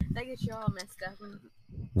That gets you all messed up.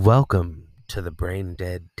 Welcome to the Brain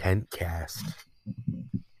Dead Tent Cast.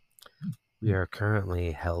 We are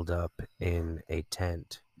currently held up in a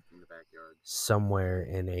tent in the backyard, somewhere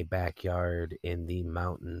in a backyard in the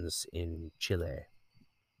mountains in Chile.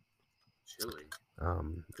 Chile.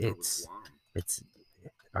 It's.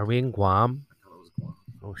 Are we in Guam? I thought it was Guam.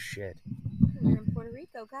 Oh shit! We're in Puerto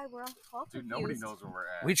Rico, God. We're all Dude, confused. nobody knows where we're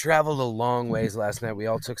at. We traveled a long ways last night. We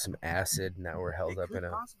all took some acid. Now we're held up in It a.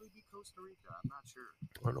 could possibly be Costa Rica. I'm not sure.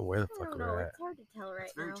 I don't know where the I fuck don't we're know. at. It's hard to tell right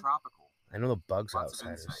It's very now. tropical. I know the bugs Lots of outside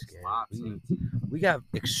are insects, scary. lots. We got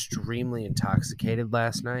extremely intoxicated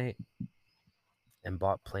last night and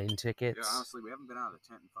bought plane tickets. Yeah, honestly, we haven't been out of the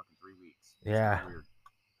tent in fucking 3 weeks. Yeah. It's weird.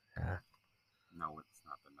 Yeah. No, it's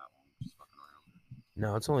not been that long. Just fucking around.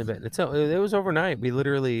 No, it's only been. It was overnight. We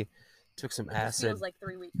literally took some It just acid. feels like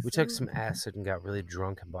 3 weeks. We took some acid and got really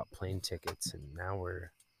drunk and bought plane tickets, and now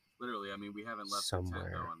we're Literally, I mean, we haven't left the somewhere.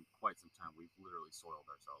 tent though in quite some time. We've literally soiled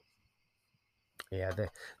ourselves. Yeah,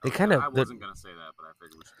 they kind of. I wasn't gonna say that, but I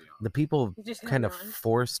figured we should be on. The people You just kind of gotta be honest.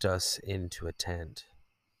 forced us into a tent.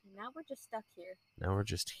 Now we're just stuck here. Now we're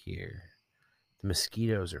just here. The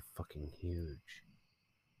mosquitoes are fucking huge.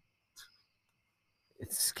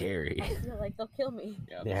 It's scary. I feel like they'll kill me.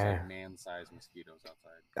 Yeah, there's Yeah. like man-sized mosquitoes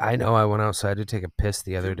outside. I know. I went outside to take a piss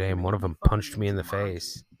the other Dude, day, and maybe one of we them fucking punched me in the Jumanji.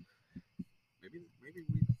 face. Maybe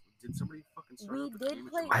we did somebody fucking start We up the did game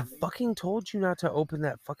of play- I Jumanji? fucking told you not to open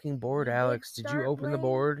that fucking board, We did Alex. Did you start open the playing.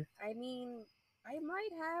 board? I mean, I might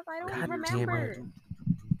have. I don't God even damn remember. it.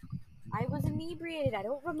 I was inebriated. I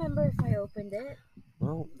don't remember if I opened it.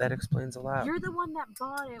 Well, that explains a lot. You're the one that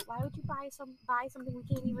bought it. Why would you buy something we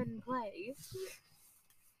can't even play?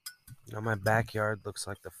 Now my backyard looks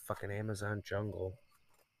like the fucking Amazon jungle.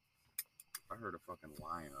 I heard a fucking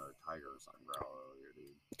lion or a tiger or something growl earlier,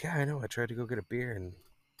 dude. Yeah, I know. I tried to go get a beer and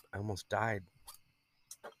I almost died.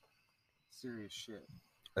 Serious shit.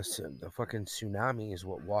 The fucking tsunami is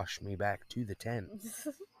what washed me back to the tent.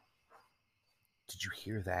 Did you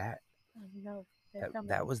hear that? No, they're coming.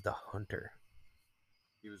 That was the hunter.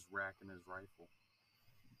 He was racking his rifle.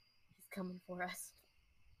 He's coming for us.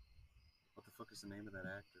 What the fuck is the name of that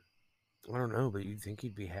actor? I don't know, but you'd think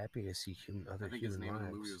he'd be happy to see other I think his human name in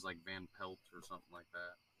lives. the movie was like Van Pelt or something like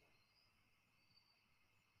that.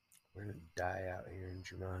 We're gonna die out here in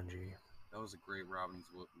Jumanji. That was a great Robin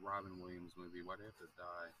Williams movie. Why'd he have to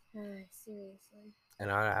die? Seriously.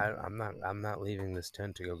 And I'm not leaving this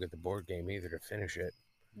tent to go get the board game either to finish it.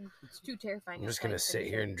 It's too terrifying. I'm just gonna sit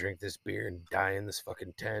here and drink this beer and die in this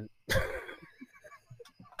fucking tent.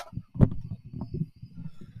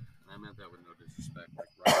 I meant that with no disrespect. Like,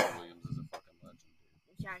 Robin Williams is a fucking legend,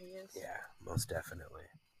 dude. Yeah, he is. Yeah, most definitely.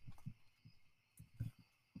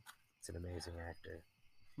 It's an amazing actor.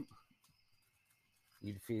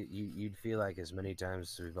 You'd feel like as many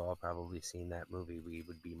times as we've all probably seen that movie, we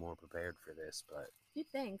would be more prepared for this, but You'd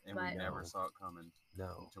think, And but we never saw it coming no.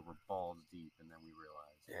 until we're balls deep, and then we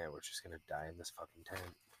realized. Yeah, we're just gonna die in this fucking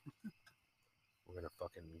tent. We're gonna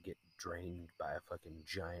fucking get drained by a fucking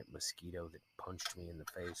giant mosquito that punched me in the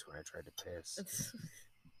face when I tried to piss.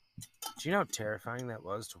 Do you know how terrifying that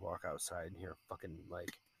was to walk outside and hear a fucking like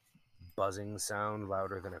buzzing sound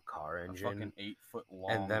louder than a car A engine? fucking 8-foot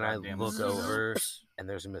long. And then I goddamn look mosquito. over and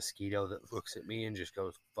there's a mosquito that looks at me and just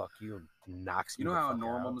goes "fuck you" and knocks me. You know the how a fuck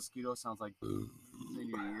normal out. mosquito sounds like in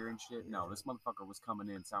your ear and shit? No, this motherfucker was coming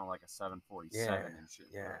in sounding like a 747 Yeah, and shit.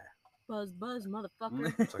 yeah. buzz,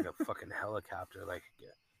 motherfucker. It's like a fucking helicopter, like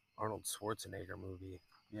Arnold Schwarzenegger movie.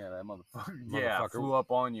 Yeah, that motherfucker. Yeah, Motherfucker. flew up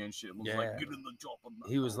on you and shit. Was Yeah. like, get in the chopper.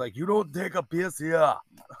 He was like, "You don't take a piss here,"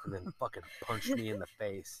 and then fucking punched me in the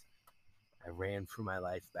face. I ran for my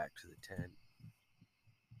life back to the tent.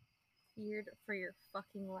 Feared for your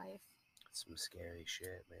fucking life. Some scary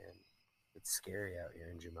shit, man. It's scary out here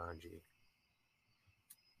in Jumanji.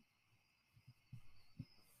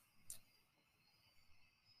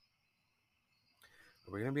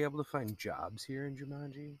 Are we gonna be able to find jobs here in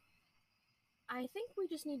Jumanji? I think we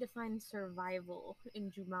just need to find survival in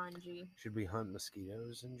Jumanji. Should we hunt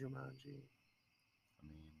mosquitoes in Jumanji? I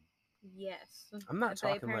mean, Yes. I'm not They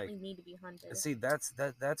talking apparently like. need to be hunted. See, that's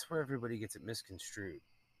where everybody gets it misconstrued.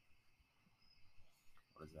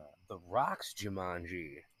 what is that? The Rock's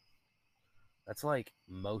Jumanji. That's like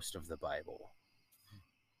most of the Bible.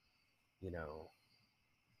 You know,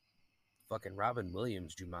 fucking Robin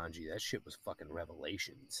Williams Jumanji. That shit was fucking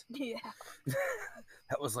Revelations. Yeah.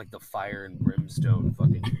 That was like the fire and brimstone.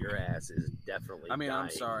 Fucking your ass is definitely. I mean, I'm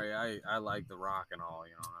dying. sorry. I like The Rock and all,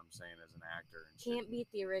 you know what I'm saying, as an actor and shit. Can't beat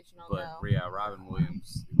the original, But though. yeah, Robin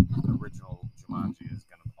Williams, original Jumanji is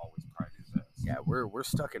gonna always probably do this. Yeah, we're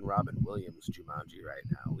stuck in Robin Williams Jumanji right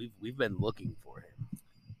now. We've been looking for him.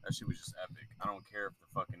 That shit was just epic. I don't care if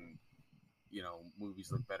the fucking,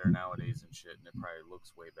 movies look better nowadays and shit, and it probably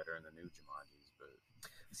looks way better in the new Jumanjis, but...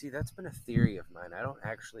 See, that's been a theory of mine. I don't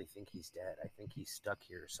actually think he's dead. I think he's stuck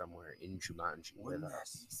here somewhere in Jumanji with Wouldn't that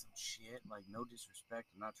us. be some shit? Like, no disrespect.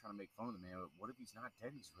 I'm not trying to make fun of the man, but what if he's not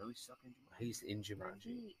dead? He's really stuck in Jumanji. He's in That'd Jumanji.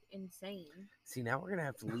 be insane. See, now we're gonna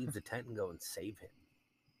have to leave the tent and go and save him.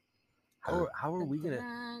 How are we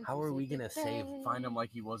gonna save? Find him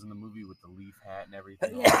like he was in the movie with the leaf hat and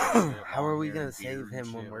everything. Yeah. How are we gonna save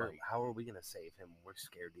him when we're? How are we gonna save him when we're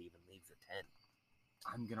scared to even leave the tent?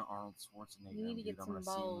 I'm gonna Arnold Schwarzenegger. You need to get I'm some gonna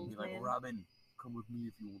see him balls, and be like, man. Robin, come with me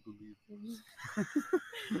if you want to leave.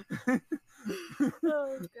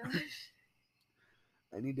 Oh gosh.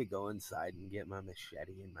 I need to go inside and get my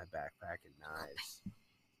machete and my backpack and knives.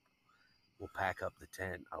 We'll pack up the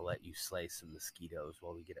tent. I'll let you slay some mosquitoes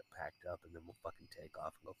while we get it packed up, and then we'll fucking take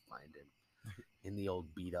off and go find him. In the old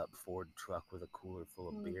beat-up Ford truck with a cooler full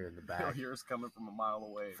of beer in the You'll back. hear us coming from a mile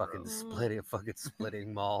away. Fucking Bro.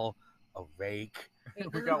 splitting mall, a rake.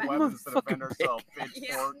 We got weapons to defend ourselves.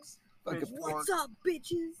 Yeah. Pitchforks. Fucking What's up,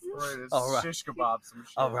 bitches? Right, it's All right. shish kebab, some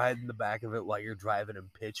shit. I'll ride in the back of it while you're driving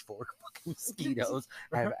and pitchfork fucking mosquitoes.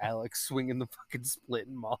 I have Alex swinging the fucking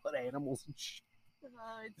splitting mall at animals and shit.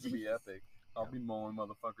 It's gonna be epic. I'll be mowing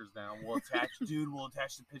motherfuckers down. We'll attach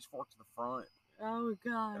the pitchfork to the front. Oh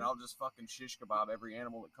god. And I'll just fucking shish kebab every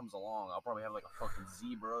animal that comes along. I'll probably have like a fucking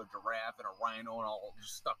zebra, a giraffe, and a rhino, and I'll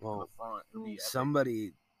just stuck to the front. It'll be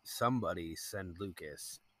epic. Somebody send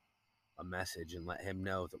Lucas a message and let him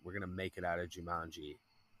know that we're gonna make it out of Jumanji.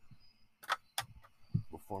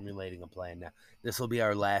 We're formulating a plan now. This will be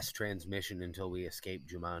our last transmission until we escape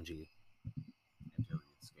Jumanji. Until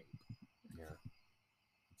we escape. Yeah.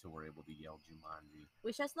 Until we're able to yell Jumanji.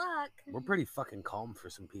 Wish us luck. We're pretty fucking calm for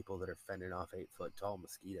some people that are fending off 8-foot-tall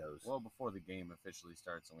mosquitoes. Well, before the game officially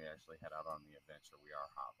starts and we actually head out on the adventure, we are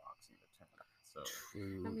hotboxing the tent. So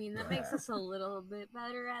True I mean, that makes us a little bit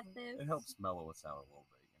better at this. it helps mellow us out a little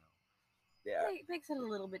bit, Yeah. It makes it a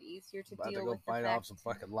little bit easier to About to deal go with the fight fact. off some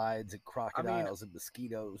fucking lions and crocodiles and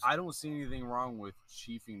mosquitoes. I don't see anything wrong with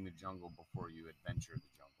chiefing the jungle before you adventure the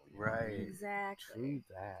jungle. You know what I Right. mean? Exactly.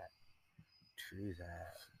 True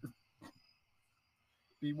that.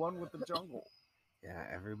 Be one with the jungle. Yeah,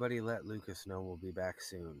 everybody let Lucas know we'll be back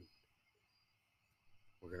soon.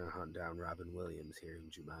 We're gonna hunt down Robin Williams here in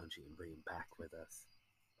Jumanji and bring him back with us.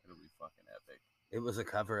 It'll be fucking epic. It was a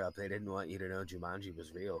cover-up. They didn't want you to know Jumanji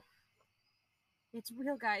was real. It's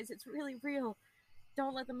real, guys. It's really real.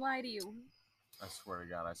 Don't let them lie to you. I swear to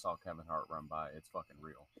God, I saw Kevin Hart run by. It's fucking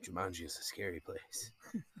real. Jumanji is a scary place.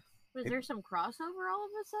 Was there some crossover all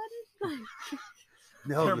of a sudden?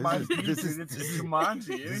 No, There might be, this is dude. It's Jumanji.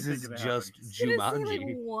 This Anything is can just happen. Did it say, Jumanji.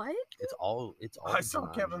 like, what? It's all. I saw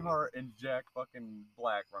Jumanji. Kevin Hart and Jack fucking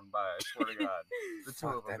Black run by. I swear to God. The two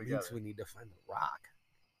Fuck, of them that together. means we need to find the rock.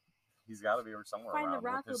 He's got to be somewhere Find the around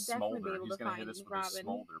Rock, with his we'll definitely be smolder. able He's to going to hit find us with his Robin.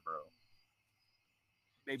 smolder, bro.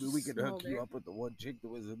 Maybe we could hook you Smolder. up with the one chick that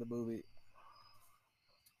was in the movie.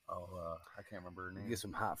 Oh, I can't remember her name. Get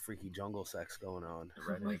some hot, freaky jungle sex going on. The Oh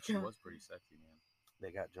my redhead, she God. was pretty sexy, man.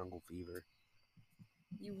 They got jungle fever.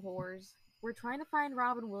 You whores. We're trying to find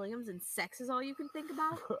Robin Williams, and sex is all you can think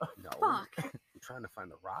about? No, Fuck. I'm trying to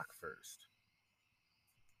find the rock first.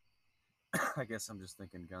 I guess I'm just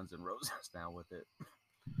thinking Guns N' Roses now with it.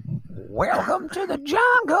 Welcome to the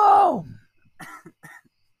jungle.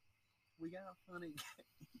 We got a funny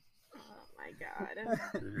Oh my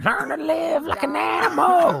god. Learn to live like an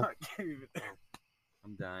animal.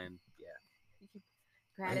 I'm dying.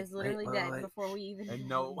 Brad Wait, is literally wait, dead wait. before we even. And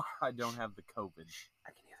no, I don't have the COVID.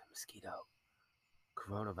 I can hear the mosquito.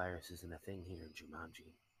 Coronavirus isn't a thing here in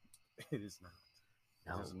Jumanji. It is not.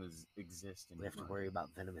 No, It doesn't exist in we have to Jumanji. worry about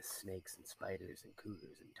venomous snakes and spiders and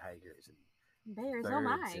cougars and tigers and Bears, birds oh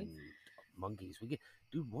my. and monkeys. We get,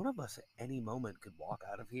 dude. One of us at any moment could walk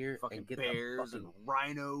out of here Fucking and get bears the fucking and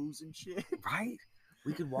rhinos and shit. right.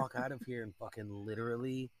 We could walk out of here and fucking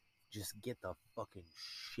literally just get the fucking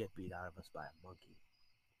shit beat out of us by a monkey.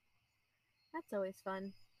 That's always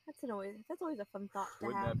fun. That's always a fun thought to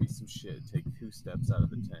Wouldn't have. that be some shit? Take 2 steps out of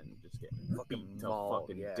the tent and just get Fucking beat to mauled,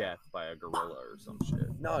 fucking yeah. death by a gorilla or some shit.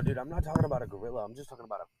 No, dude, I'm not talking about a gorilla. I'm just talking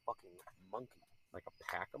about a fucking monkey. Like a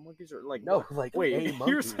pack of monkeys or like No, what? like Wait, a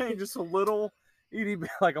monkey. you're saying just a little itty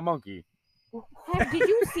like a monkey. Did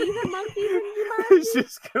you see the monkeys in He's Jumanji?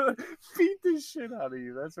 just gonna beat the shit out of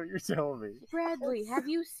you. That's what you're telling me. Bradley, have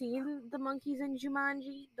you seen the monkeys in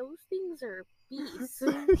Jumanji? Those things are beasts.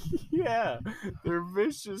 Yeah, they're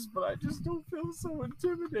vicious, but I just don't feel so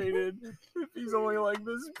intimidated if he's only like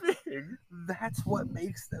this big. That's what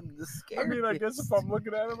makes them the I scariest. mean, I guess if I'm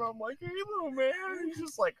looking at him, I'm like, hey, little man. And he's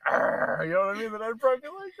just like, "Arr," you know what I mean? Then I'd probably be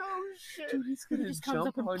like, oh, shit. Dude, he's gonna just comes jump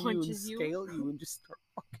up and on you and punches you. scale you and just start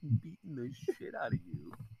fucking beating the shit out of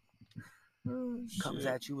you. Oh, Comes shit.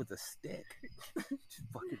 at you with a stick. Just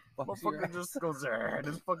fucking fucks your Motherfucker ass. just goes there and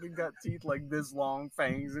his fucking got teeth like this long,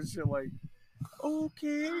 fangs and shit. Like,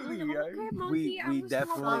 okay, Okay, monkey, we I'm just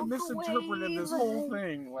definitely- gonna I'm walk misinterpreting away. this whole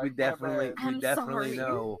thing. Like, We definitely I'm sorry.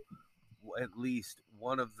 know at least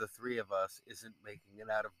one of the three of us isn't making it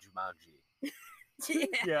out of Jumanji. Yeah.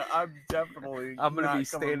 Yeah, I'm definitely. I'm gonna not be coming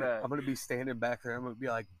standing. back. I'm gonna be standing back there. I'm gonna be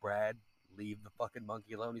like, Brad, leave the fucking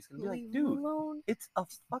monkey alone. He's gonna be like, Leave dude, him alone. it's a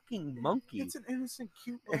fucking monkey. It's an innocent,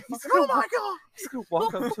 cute And he's motherfucker. gonna Oh my walk- god! He's gonna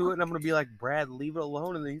walk up to it, and I'm gonna be like, Brad, leave it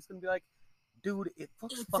alone. And then he's gonna be like, dude, it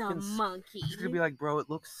looks It's fucking. a monkey. He's gonna be like, bro, it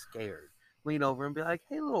looks scared. Lean over and be like,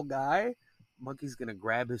 hey, little guy. Monkey's gonna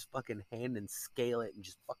grab his fucking hand and scale it and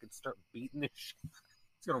just fucking start beating the shit.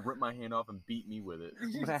 He's gonna rip my hand off and beat me with it.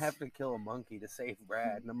 I'm gonna have to kill a monkey to save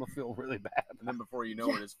Brad, and I'm gonna feel really bad. And then before you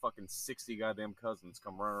know it, his fucking 60 goddamn cousins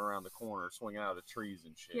come running around the corner, swinging out of the trees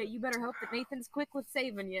and shit. Yeah, you better hope that Nathan's quick with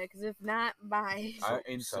saving you, because if not, bye. I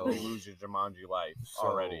instantly lose your Jumanji life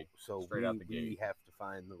already. So Straight out the gate. we have to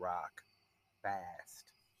find the rock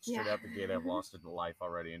fast. Straight Yeah. out the gate, I've lost it in life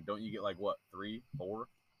already. And don't you get like what, 3, 4?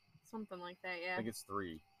 Something like that, I yeah. think it's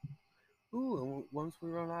 3. Ooh, and once we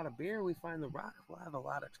run out of beer, we find the rock. We'll have a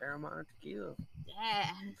lot of Terramana tequila. Yeah.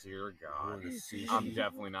 Dear God, Ooh, the sushi- I'm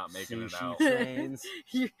definitely not making it sushi out. trains.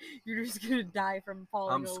 You're just gonna die from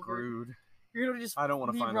falling I'm over. screwed. You're gonna just I don't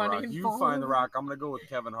want to be find the running rock. and You fall find the over. rock. I'm gonna go with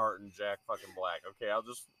Kevin Hart and Jack fucking Black. Okay,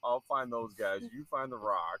 I'll find those guys. You find the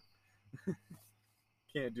rock.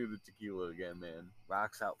 Can't do the tequila again, man.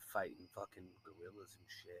 Rock's out fighting fucking gorillas and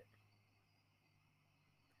shit.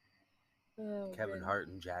 Oh, Kevin man. Hart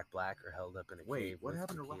and Jack Black are held up in a Wait, cave. what with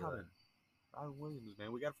happened to tequila. Robin? Robin Williams,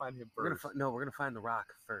 man. We gotta find him We're first. gonna we're gonna find the rock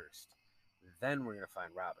first. Then we're gonna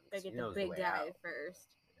find Robin. 'cause Gotta get he the knows big way guy out.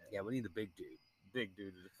 first. Yeah, we need the big dude. Big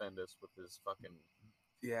dude to defend us with his fucking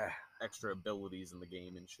Yeah. extra abilities in the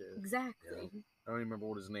game and shit. Exactly. I don't even remember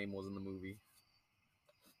what his name was in the movie.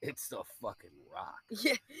 It's the fucking rock.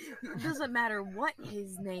 Yeah. It doesn't matter what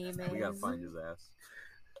his name is. We gotta find his ass.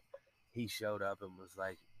 He showed up and was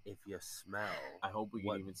like, if you smell I hope we can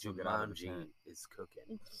what even still get out of the Jumanji tent. is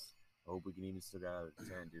cooking. I hope we can even still get out of the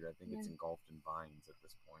tent, dude. I think it's Yeah. engulfed in vines at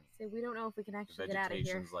this point. So we don't know if we can The actually get out of here.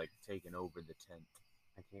 vegetation's like taking over the tent.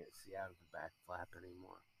 I can't see out of the back flap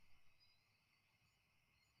anymore.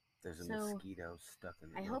 There's a So, mosquito stuck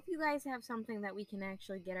in the I hope you guys have something that we can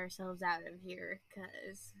actually get ourselves out of here,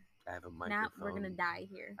 because I have a now microphone. we're gonna die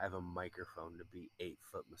here. I have a microphone to beat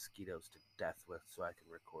 8-foot mosquitoes to death with so I can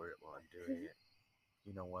record it while I'm doing it.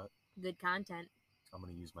 You know what? Good content. I'm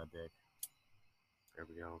gonna use my dick. There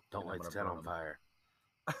we go. Don't And light I'm the gonna tent on burn fire.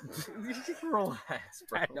 Relax,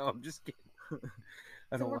 bro. I know, I'm just kidding.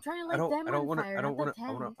 I So don't we're want. trying to I light don't. them I don't on want to. fire, I don't not the want to.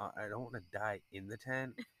 tent. I don't want to die in the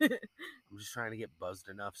tent. I'm just trying to get buzzed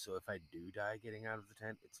enough so if I do die getting out of the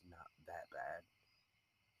tent, it's not that bad.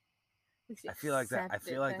 We should I feel like that. I accept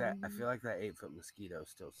feel it like that. I then. feel like that 8-foot mosquito is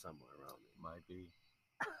still somewhere around me. Might be.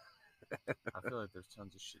 I feel like there's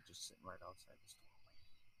tons of shit just sitting right outside this doorway.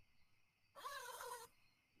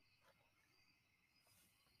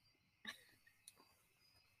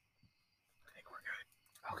 I think we're good.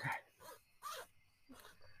 Okay.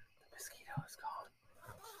 The mosquito is gone.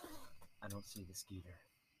 I don't see the skeeter.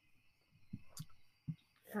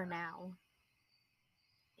 For now.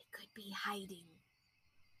 It could be hiding.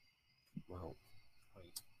 Well,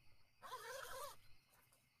 Wait.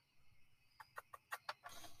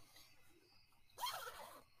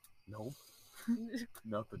 No.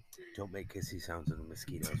 Nothing. don't make kissy sounds of the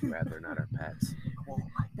mosquitoes. Rather not our pets. Well,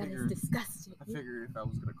 I That is figured, disgusting. I figured if I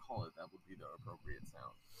was gonna call it, that would be the appropriate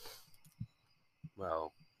sound.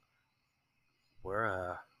 Well, we're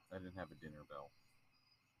I didn't have a dinner bell.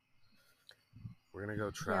 we're gonna go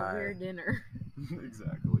Yeah, try. weird dinner.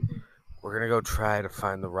 Exactly. We're gonna go try to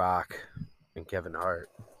find the Rock and Kevin Hart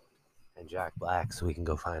and Jack Black, so we can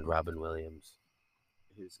go find Robin Williams.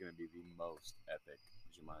 It is gonna be the most epic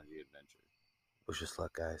Jumanji adventure. Wish us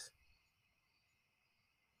luck, guys.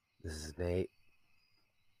 This is Nate.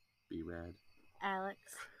 Be rad. Alex.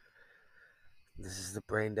 This is the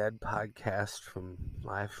Brain Dead podcast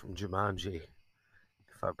live from Jumanji.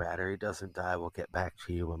 If our battery doesn't die, we'll get back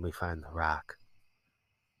to you when we find the Rock.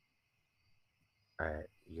 Alright,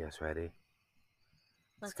 you guys ready?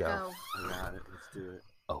 Let's go. go. I got it. Let's do it.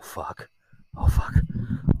 Oh fuck. Oh fuck.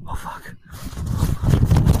 Oh fuck.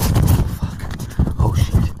 Oh fuck. Oh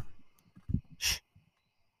shit. Shh.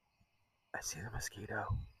 I see the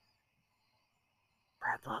mosquito.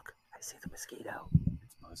 Brad, look. I see the mosquito.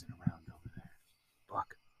 It's buzzing around over there.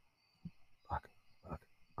 Fuck. Fuck. Fuck.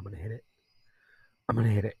 I'm gonna hit it. I'm gonna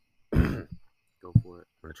hit it. Go for it.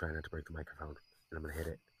 I'm gonna try not to break the microphone. And I'm gonna hit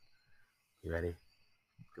it. You ready?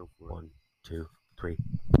 Go for it. 1, 2, 3.